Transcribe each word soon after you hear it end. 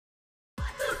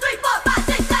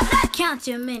Count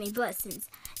your many blessings,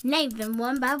 name them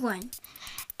one by one,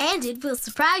 and it will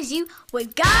surprise you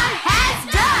what God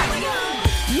has done.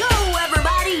 Yo,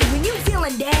 everybody, when you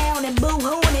feeling down and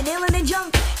boo-hooing and illin' and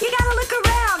junk, you gotta look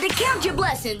around and count your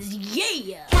blessings,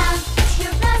 yeah! Count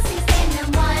your blessings, name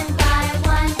them one by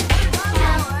one.